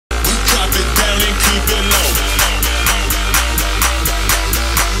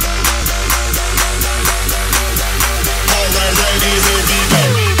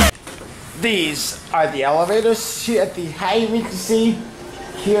These are the elevators here at the Hyatt Regency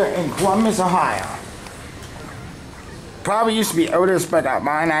here in Columbus, Ohio. Probably used to be Otis, but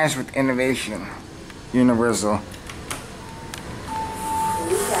modernized with innovation. Universal.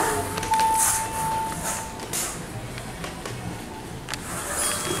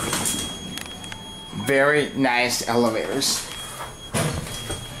 Very nice elevators.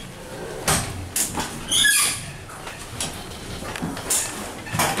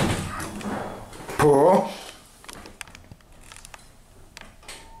 Pool.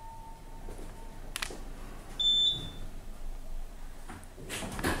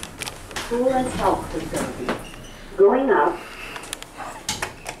 Pool and health facility. Going up.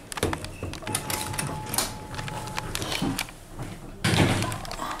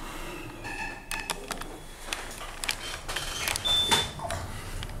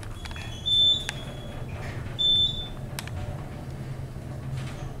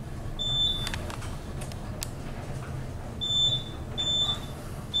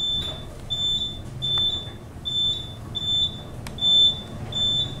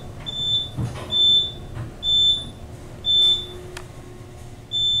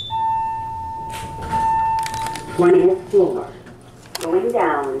 Twentieth floor. Going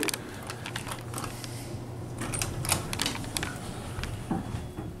down.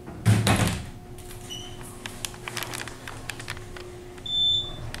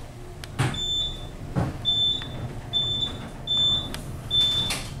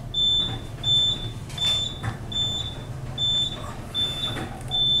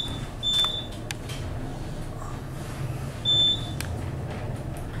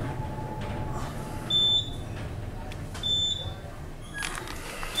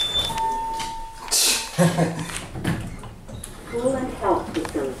 Pool and health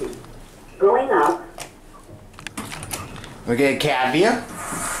facility. Going up. We get a cab here.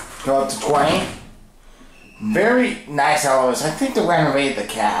 Go up to 20. Very nice elevators. I think they renovated the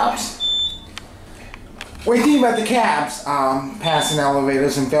cabs. What do you think about the cabs? Passing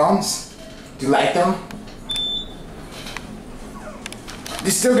elevators in films? Do you like them? You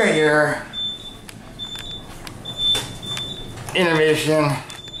still got your innovation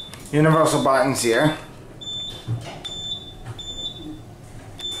universal buttons here.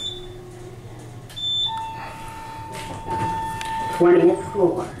 Twentieth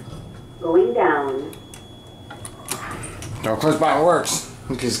floor. Going down. No, close button works,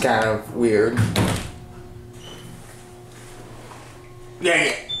 which is kind of weird.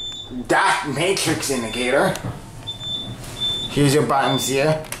 Yeah, dot matrix indicator. Here's your buttons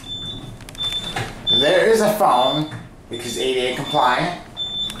here. There is a phone, because ADA compliant.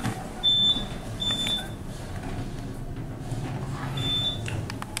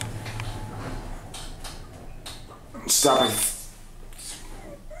 Stop it.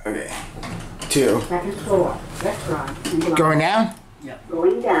 Okay. 2. Second floor. Restaurant. Going down? Yep.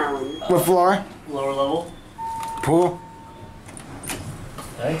 Going down. What floor? Lower level. Pool?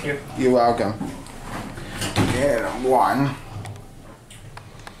 Thank you. You're welcome. And 1.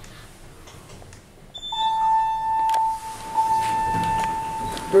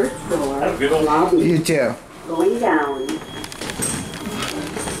 First floor. Have a good one. Lobby. You too. Going down.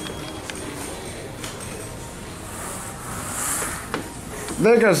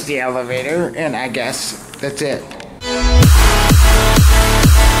 There goes the elevator, and I guess that's it.